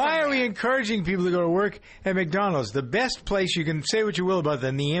up. Why are we encouraging people to go to work at McDonald's? The best place, you can say what you will about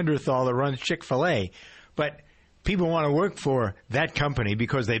the Neanderthal that runs Chick-fil-A, but people want to work for that company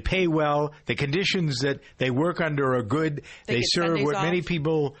because they pay well. The conditions that they work under are good. They serve what many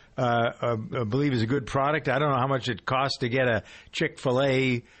people believe is a good product. I don't know how much it costs to get a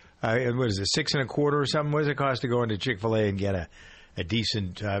Chick-fil-A. What is it, $6.25 or something? What does it cost to go into Chick-fil-A and get a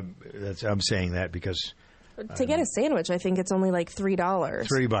decent? I'm saying that because to get a sandwich, I think it's only like $3.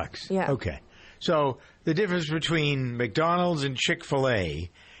 $3. Yeah. Okay. So the difference between McDonald's and Chick-fil-A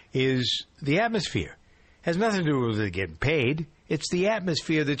is the atmosphere. Has nothing to do with it getting paid. It's the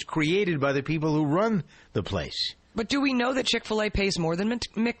atmosphere that's created by the people who run the place. But do we know that Chick-fil-A pays more than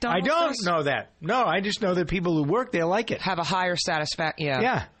McDonald's I don't does? know that. No, I just know that people who work there like it. Have a higher satisfaction. Yeah.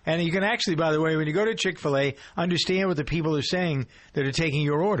 Yeah. And you can actually, by the way, when you go to Chick-fil-A, understand what the people are saying that are taking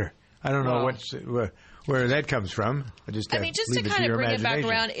your order. I don't know where that comes from. Just to kind of bring it back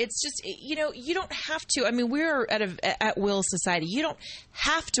around, it's just, you don't have to. I mean, we're at will society. You don't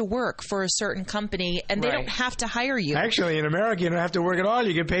have to work for a certain company, and they don't have to hire you. Actually, in America, you don't have to work at all.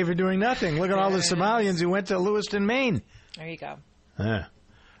 You get paid for doing nothing. Look at all the Somalians who went to Lewiston, Maine. There you go. All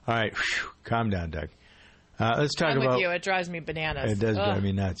right. Whew. Calm down, Doug. Let's talk about... I'm with you. It drives me bananas. It does drive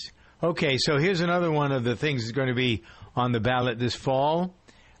me nuts. Okay, so here's another one of the things that's going to be on the ballot this fall.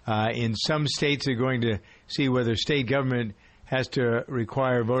 In some states, they're going to see whether state government has to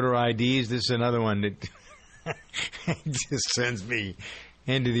require voter IDs. This is another one that just sends me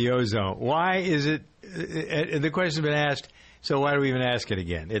into the ozone. Why is it? The question's been asked, so why do we even ask it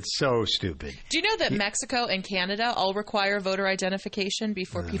again? It's so stupid. Do you know that Mexico and Canada all require voter identification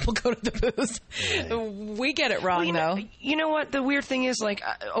before people go to the booth? Yeah. We get it wrong, though. You know what? The weird thing is,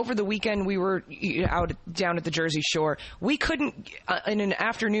 over the weekend, we were down at the Jersey Shore. We couldn't, in an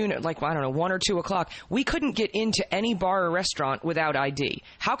afternoon at 1 or 2 o'clock, we couldn't get into any bar or restaurant without ID.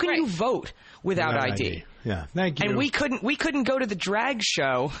 How can you vote without ID? Yeah, thank you. And we couldn't go to the drag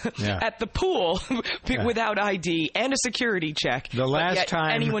show at the pool without ID and a security check. The last time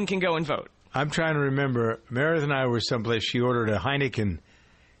anyone can go and vote. I'm trying to remember. Meredith and I were someplace. She ordered a Heineken,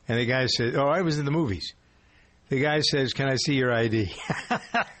 and the guy said, "Oh, I was in the movies." The guy says, "Can I see your ID?"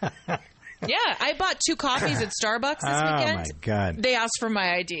 Yeah, I bought 2 coffees at Starbucks this weekend. Oh, my God. They asked for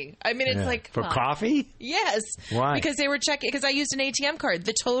my ID. I mean, it's For coffee? Yes. Why? Because they were checking, because I used an ATM card.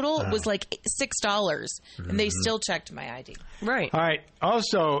 The total was like $6, and they still checked my ID. Right. All right.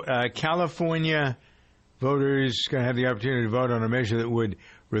 Also, California voters going to have the opportunity to vote on a measure that would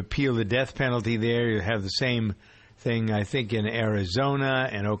repeal the death penalty there. You have the same thing, I think, in Arizona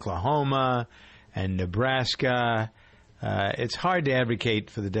and Oklahoma and Nebraska. It's hard to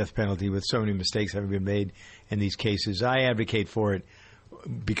advocate for the death penalty with so many mistakes having been made in these cases. I advocate for it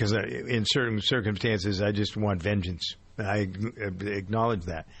because in certain circumstances, I just want vengeance. I acknowledge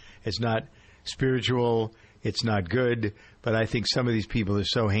that. It's not spiritual. It's not good. But I think some of these people are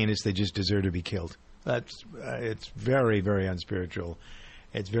so heinous, they just deserve to be killed. It's very, very unspiritual.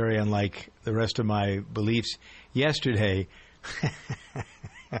 It's very unlike the rest of my beliefs. Yesterday...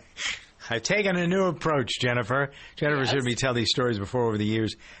 I've taken a new approach, Jennifer. Jennifer's heard me tell these stories before over the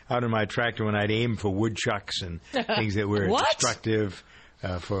years out in my tractor when I'd aim for woodchucks and things that were destructive.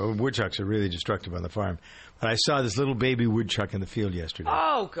 Woodchucks are really destructive on the farm. But I saw this little baby woodchuck in the field yesterday.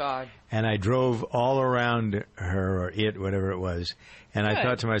 Oh, God. And I drove all around her or it, whatever it was. And I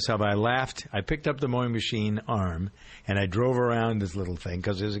thought to myself, I laughed. I picked up the mowing machine arm and I drove around this little thing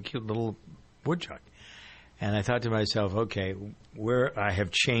because there's a cute little woodchuck. And I thought to myself, okay, where I have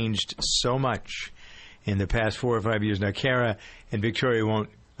changed so much in the past 4 or 5 years. Now, Kara and Victoria won't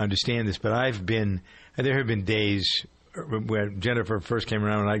understand this, but there have been days when Jennifer first came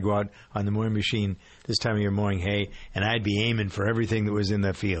around and I'd go out on the mowing machine this time of year mowing hay, and I'd be aiming for everything that was in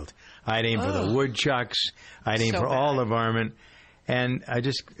the field. I'd aim for the woodchucks. I'd aim for all the varmint. And I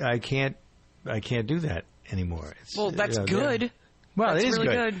can't do that anymore. That's good. Well, That's it is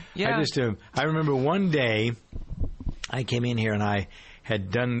really good. Yeah. I remember one day I came in here and I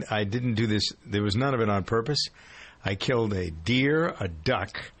didn't do this. There was none of it on purpose. I killed a deer, a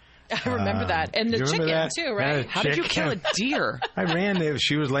duck. I remember that. And the chicken, too, right? How did you kill a deer? I ran there.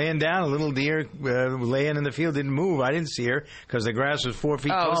 She was laying down. A little deer laying in the field, didn't move. I didn't see her because the grass was 4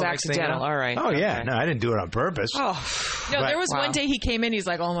 feet tall. Oh, it was accidental. All right. Oh, yeah. No, I didn't do it on purpose. Oh. No, there was one day he came in. He's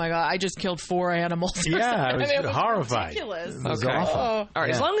like, oh, my God, I just killed 4 animals. Yeah, it was horrified. Ridiculous. It was awful. All right.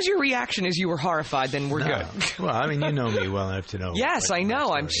 Yeah. As long as your reaction is you were horrified, then we're good. Well, I mean, you know me well enough to know. Yes, I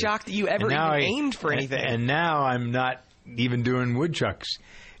know. I'm shocked that you ever even aimed for anything. And now I'm not even doing woodchucks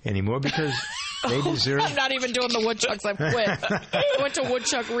anymore because they deserve... I'm not even doing the woodchucks. I've quit. I went to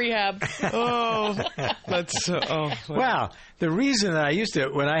woodchuck rehab. Well, the reason that I used to...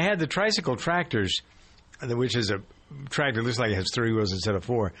 When I had the tricycle tractors, which is a tractor, looks like it has 3 wheels instead of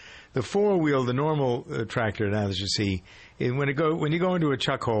 4. The 4-wheel, the normal tractor, now as you see, when you go into a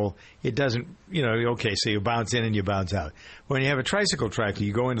chuck hole, it doesn't, okay, so you bounce in and you bounce out. When you have a tricycle tractor,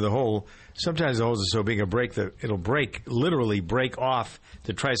 you go into the hole. Sometimes the holes are so big it'll literally break off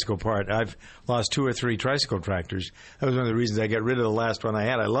the tricycle part. I've lost 2 or 3 tricycle tractors. That was one of the reasons I got rid of the last one I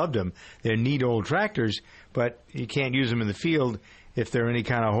had. I loved them. They're neat old tractors, but you can't use them in the field. if there are any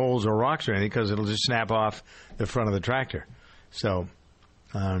kind of holes or rocks or anything, because it'll just snap off the front of the tractor. So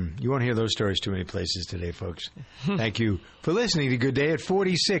you won't hear those stories too many places today, folks. Thank you for listening to Good Day at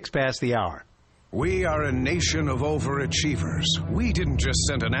 46 past the hour. We are a nation of overachievers. We didn't just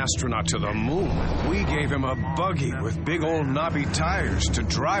send an astronaut to the moon. We gave him a buggy with big old knobby tires to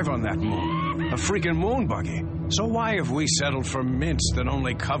drive on that moon. A freaking moon buggy. So why have we settled for mints that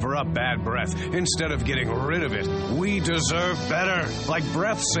only cover up bad breath instead of getting rid of it? We deserve better, like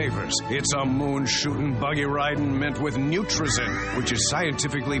Breath Savers. It's a moon-shooting, buggy-riding mint with Nutrizin, which is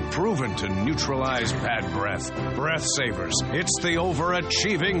scientifically proven to neutralize bad breath. Breath Savers. It's the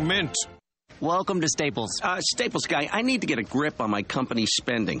overachieving mint. Welcome to Staples. Staples guy, I need to get a grip on my company's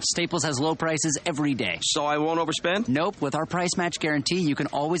spending. Staples has low prices every day. So I won't overspend? Nope. With our price match guarantee, you can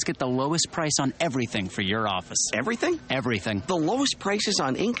always get the lowest price on everything for your office. Everything? Everything. The lowest prices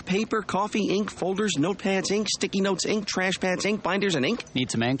on ink, paper, coffee, ink, folders, notepads, ink, sticky notes, ink, trash pads, ink, binders, and ink?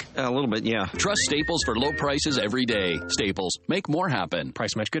 Need some ink? A little bit, yeah. Trust Staples for low prices every day. Staples. Make more happen.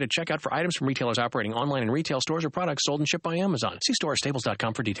 Price match good at checkout for items from retailers operating online in retail stores or products sold and shipped by Amazon. See store or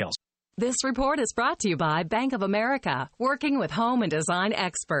staples.com for details. This report is brought to you by Bank of America, working with home and design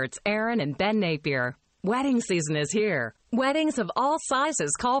experts Aaron and Ben Napier. Wedding season is here. Weddings of all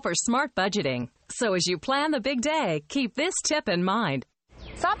sizes call for smart budgeting. So as you plan the big day, keep this tip in mind.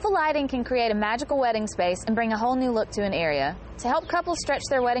 Thoughtful lighting can create a magical wedding space and bring a whole new look to an area. To help couples stretch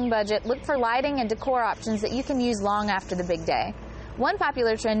their wedding budget, look for lighting and decor options that you can use long after the big day. One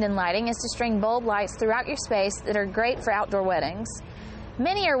popular trend in lighting is to string bulb lights throughout your space that are great for outdoor weddings.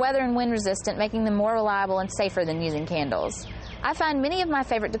 Many are weather and wind resistant, making them more reliable and safer than using candles. I find many of my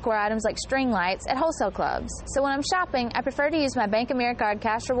favorite decor items like string lights at wholesale clubs. So when I'm shopping, I prefer to use my Bank of America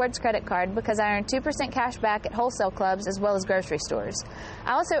Cash Rewards credit card because I earn 2% cash back at wholesale clubs as well as grocery stores.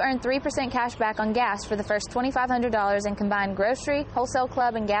 I also earn 3% cash back on gas for the first $2,500 in combined grocery, wholesale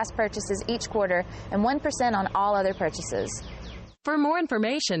club, and gas purchases each quarter, and 1% on all other purchases. For more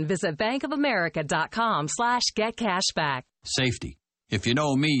information, visit bankofamerica.com/getcashback. Safety. If you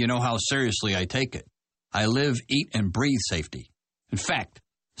know me, you know how seriously I take it. I live, eat, and breathe safety. In fact,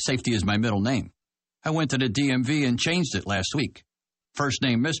 safety is my middle name. I went to the DMV and changed it last week. First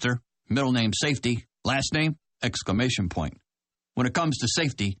name Mr., middle name Safety, last name exclamation point. When it comes to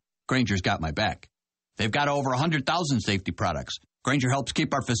safety, Grainger's got my back. They've got over 100,000 safety products. Grainger helps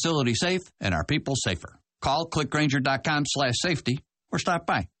keep our facility safe and our people safer. Call clickgrainger.com/safety or stop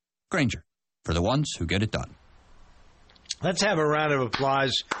by. Grainger, for the ones who get it done. Let's have a round of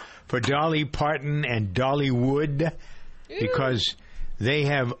applause for Dolly Parton and Dollywood because they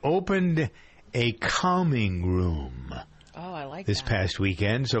have opened a calming room. Oh, I like this that. Past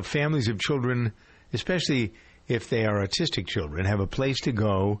weekend. So families of children, especially if they are autistic children, have a place to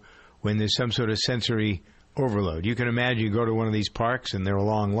go when there's some sort of sensory overload. You can imagine you go to one of these parks and there are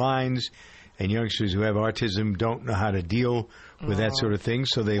long lines, and youngsters who have autism don't know how to deal with that sort of thing,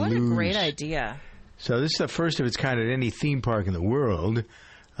 so they lose. What a great idea. So this is the first of its kind at any theme park in the world.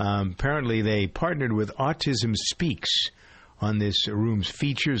 Apparently, they partnered with Autism Speaks on this room's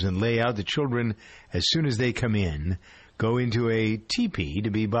features and layout. The children, as soon as they come in, go into a teepee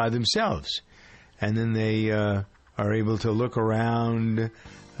to be by themselves. And then they are able to look around.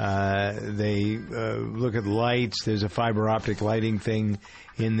 They look at lights. There's a fiber optic lighting thing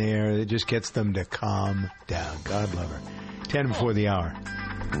in there that just gets them to calm down. God love her. 10 before the hour.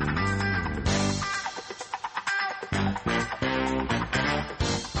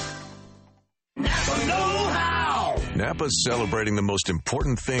 Napa's celebrating the most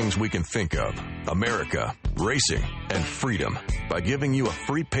important things we can think of: America, racing, and freedom, by giving you a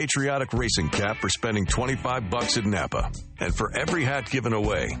free patriotic racing cap for spending $25 at Napa. And for every hat given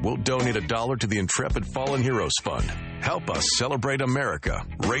away, we'll donate $1 to the Intrepid Fallen Heroes Fund. Help us celebrate America,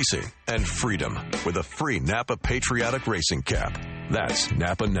 racing, and freedom with a free Napa patriotic racing cap. That's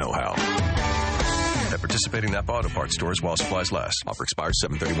Napa Know-How. At participating Napa Auto Parts stores while supplies last. Offer expires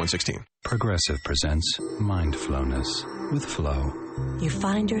 7/31/16. Progressive presents Mindfulness with Flow. You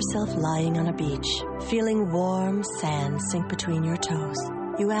find yourself lying on a beach, feeling warm sand sink between your toes.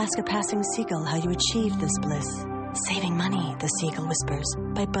 You ask a passing seagull how you achieve this bliss. Saving money, the seagull whispers,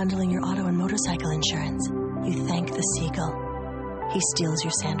 by bundling your auto and motorcycle insurance. You thank the seagull. He steals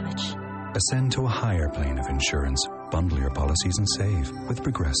your sandwich. Ascend to a higher plane of insurance. Bundle your policies and save with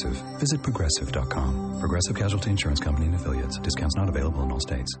Progressive. Visit Progressive.com. Progressive Casualty Insurance Company and Affiliates. Discounts not available in all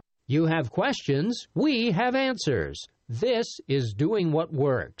states. You have questions, we have answers. This is Doing What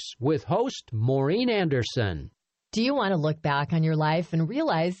Works with host Maureen Anderson. Do you want to look back on your life and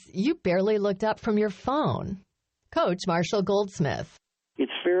realize you barely looked up from your phone? Coach Marshall Goldsmith.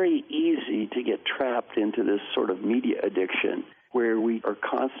 It's very easy to get trapped into this sort of media addiction. where we are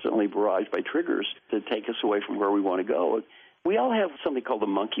constantly barraged by triggers to take us away from where we want to go. We all have something called the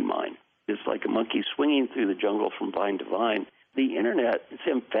monkey mind. It's like a monkey swinging through the jungle from vine to vine. The Internet, it's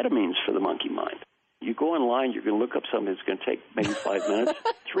amphetamines for the monkey mind. You go online, you're going to look up something that's going to take maybe 5 minutes.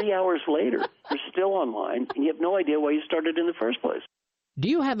 3 hours later, you're still online, and you have no idea why you started in the first place. Do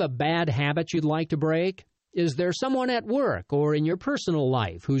you have a bad habit you'd like to break? Is there someone at work or in your personal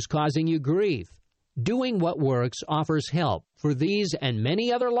life who's causing you grief? Doing What Works offers help for these and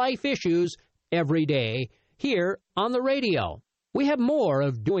many other life issues every day here on the radio. We have more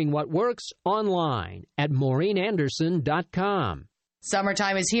of Doing What Works online at MaureenAnderson.com.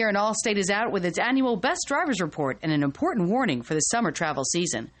 Summertime is here and Allstate is out with its annual Best Drivers Report and an important warning for the summer travel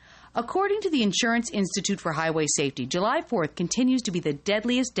season. According to the Insurance Institute for Highway Safety, July 4th continues to be the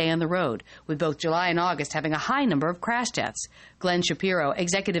deadliest day on the road, with both July and August having a high number of crash deaths. Glenn Shapiro,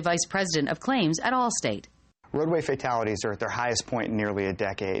 Executive Vice President of Claims at Allstate. Roadway fatalities are at their highest point in nearly a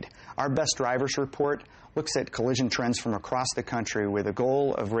decade. Our Best Drivers Report looks at collision trends from across the country with a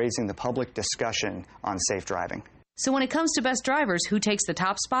goal of raising the public discussion on safe driving. So when it comes to best drivers, who takes the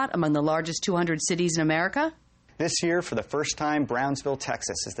top spot among the largest 200 cities in America? This year, for the first time, Brownsville,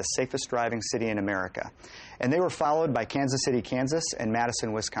 Texas is the safest driving city in America. And they were followed by Kansas City, Kansas, and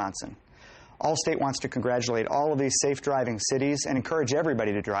Madison, Wisconsin. Allstate wants to congratulate all of these safe driving cities and encourage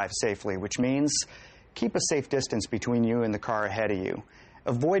everybody to drive safely, which means keep a safe distance between you and the car ahead of you.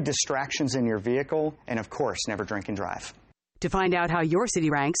 Avoid distractions in your vehicle, and of course, never drink and drive. To find out how your city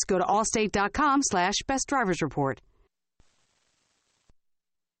ranks, go to allstate.com/bestdriversreport.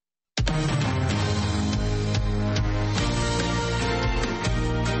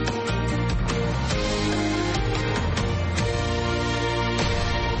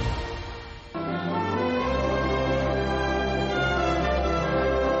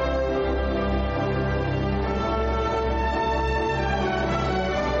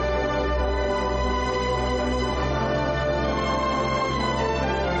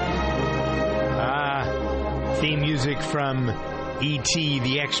 Theme music from E.T.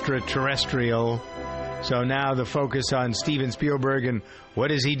 the Extraterrestrial. So now the focus on Steven Spielberg and what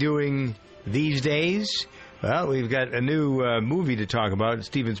is he doing these days? Well, we've got a new movie to talk about.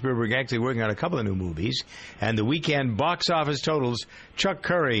 Steven Spielberg actually working on a couple of new movies. And the weekend box office totals. Chuck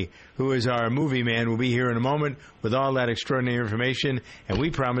Curry, who is our movie man, will be here in a moment with all that extraordinary information. And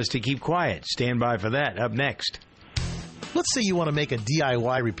we promise to keep quiet. Stand by for that. Up next. Let's say you want to make a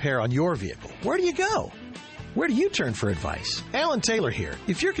DIY repair on your vehicle. Where do you go? Where do you turn for advice? Alan Taylor here.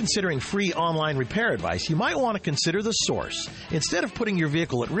 If you're considering free online repair advice, you might want to consider The Source. Instead of putting your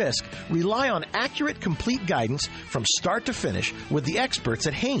vehicle at risk, rely on accurate, complete guidance from start to finish with the experts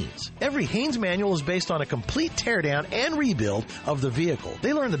at Haynes. Every Haynes manual is based on a complete teardown and rebuild of the vehicle.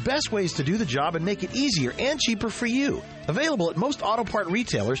 They learn the best ways to do the job and make it easier and cheaper for you. Available at most auto part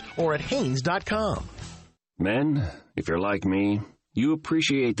retailers or at Haynes.com. Men, if you're like me, you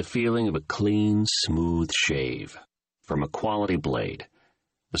appreciate the feeling of a clean, smooth shave from a quality blade.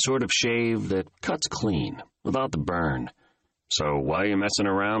 The sort of shave that cuts clean, without the burn. So why are you messing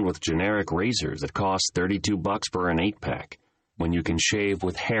around with generic razors that cost $32 for an 8-pack, when you can shave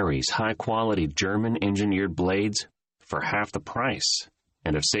with Harry's high-quality German-engineered blades for half the price?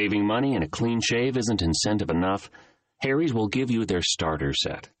 And if saving money and a clean shave isn't incentive enough, Harry's will give you their starter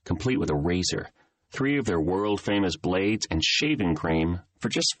set, complete with a razor, 3 of their world-famous blades, and shaving cream for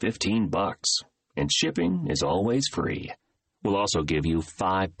just $15. And shipping is always free. We'll also give you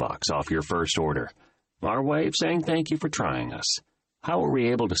 $5 off your first order. Our way of saying thank you for trying us. How are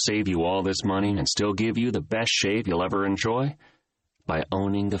we able to save you all this money and still give you the best shave you'll ever enjoy? By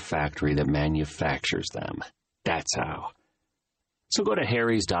owning the factory that manufactures them. That's how. So go to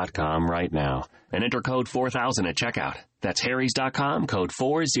Harrys.com right now and enter code 4000 at checkout. That's Harrys.com, code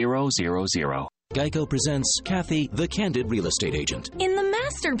 4000. Geico presents Kathy, the Candid Real Estate Agent. In the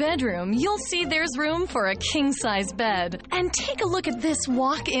master bedroom, you'll see there's room for a king-size bed. And take a look at this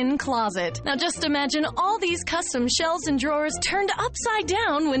walk-in closet. Now just imagine all these custom shelves and drawers turned upside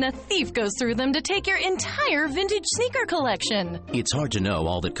down when a thief goes through them to take your entire vintage sneaker collection. It's hard to know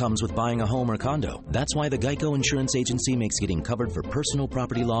all that comes with buying a home or condo. That's why the Geico Insurance Agency makes getting covered for personal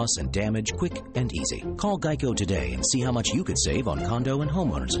property loss and damage quick and easy. Call Geico today and see how much you could save on condo and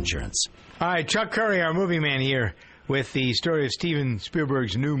homeowners insurance. All right, Chuck Curry, our movie man here, with the story of Steven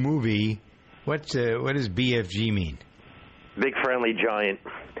Spielberg's new movie. What does BFG mean? Big Friendly Giant.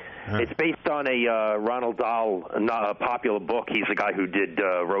 It's based on a Ronald Dahl, a popular book. He's the guy who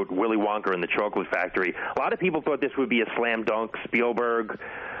wrote Willy Wonka and the Chocolate Factory. A lot of people thought this would be a slam dunk. Spielberg,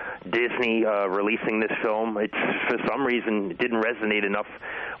 Disney releasing this film. It's, for some reason, it didn't resonate enough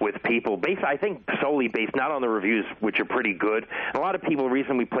with people, I think solely based not on the reviews, which are pretty good. And a lot of people, the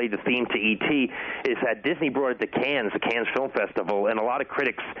reason we played the theme to E.T. is that Disney brought it to Cannes, the Cannes Film Festival, and a lot of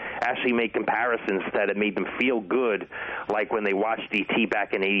critics actually made comparisons that it made them feel good, like when they watched E.T.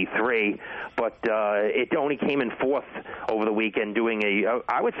 back in '83. But it only came in fourth over the weekend, doing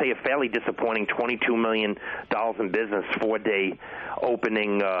I would say a fairly disappointing $22 million in business, 4-day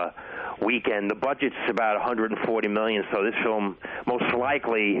opening weekend. The budget's about $140 million, so this film most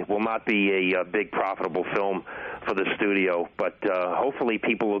likely will not be a big profitable film for the studio. But hopefully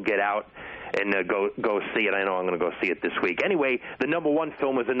people will get out and go see it. I know I'm going to go see it this week. Anyway, the number one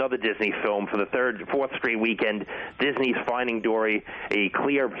film is another Disney film for the fourth straight weekend. Disney's Finding Dory, a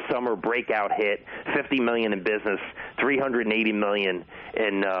clear summer breakout hit, $50 million in business, $380 million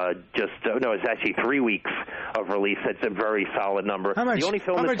in it's actually 3 weeks of release. That's a very solid number. The only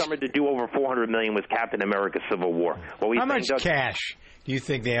film this summer to do over $400 million was Captain America: Civil War. How much cash do you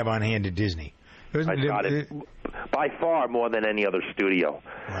think they have on hand at Disney? I got it by far more than any other studio.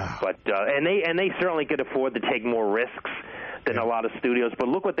 Wow. But and they certainly could afford to take more risks than a lot of studios. But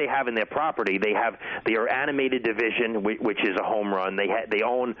look what they have in their property. They have their animated division, which is a home run. They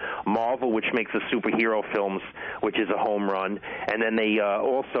own Marvel, which makes the superhero films, which is a home run. And then they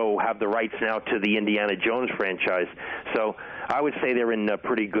also have the rights now to the Indiana Jones franchise. So I would say they're in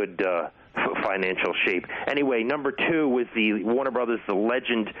pretty good financial shape. Anyway, number two was the Warner Brothers' The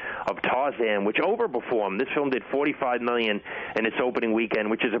Legend of Tarzan, which overperformed. This film did $45 million in its opening weekend,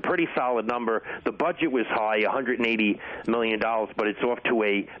 which is a pretty solid number. The budget was high, $180 million, but it's off to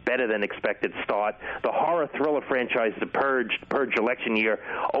a better-than-expected start. The horror thriller franchise, The Purge election year,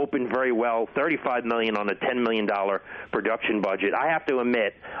 opened very well, $35 million on a $10 million production budget. I have to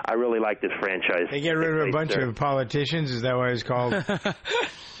admit, I really like this franchise. They get rid of a bunch of politicians? Is that why it's called?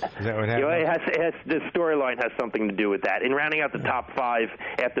 Is that what happened? The storyline has something to do with that. In rounding out the top five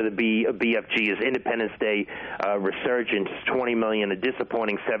after the BFG is Independence Day Resurgence, $20 million, a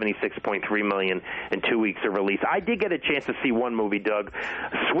disappointing $76.3 million in 2 weeks of release. I did get a chance to see one movie, Doug,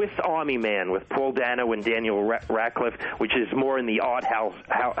 Swiss Army Man with Paul Dano and Daniel Radcliffe, which is more in the art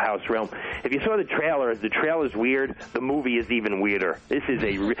house realm. If you saw the trailer's weird. The movie is even weirder. This is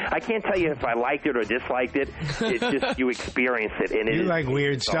I can't tell you if I liked it or disliked it. It's just you experience it. And you like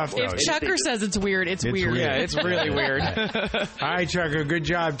weird stuff, though. If Chucker says it's weird, it's weird. Yeah, it's really weird. All right, Chucker, good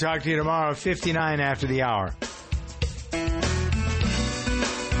job. Talk to you tomorrow, 59 after the hour.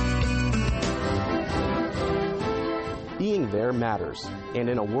 Being there matters, and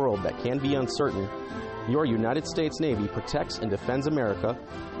in a world that can be uncertain, your United States Navy protects and defends America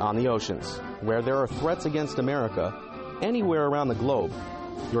on the oceans. Where there are threats against America, anywhere around the globe,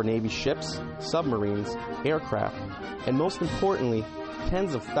 your Navy's ships, submarines, aircraft, and most importantly,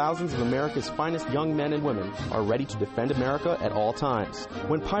 tens of thousands of America's finest young men and women are ready to defend America at all times.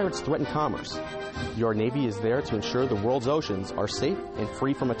 When pirates threaten commerce, your Navy is there to ensure the world's oceans are safe and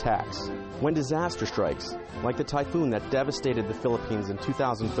free from attacks. When disaster strikes, like the typhoon that devastated the Philippines in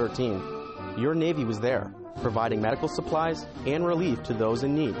 2013, your Navy was there, providing medical supplies and relief to those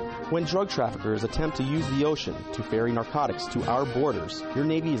in need. When drug traffickers attempt to use the ocean to ferry narcotics to our borders, your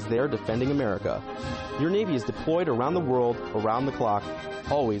Navy is there defending America. Your Navy is deployed around the world, around the clock,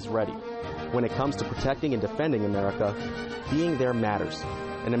 always ready. When it comes to protecting and defending America, being there matters,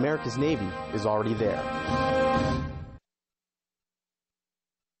 and America's Navy is already there.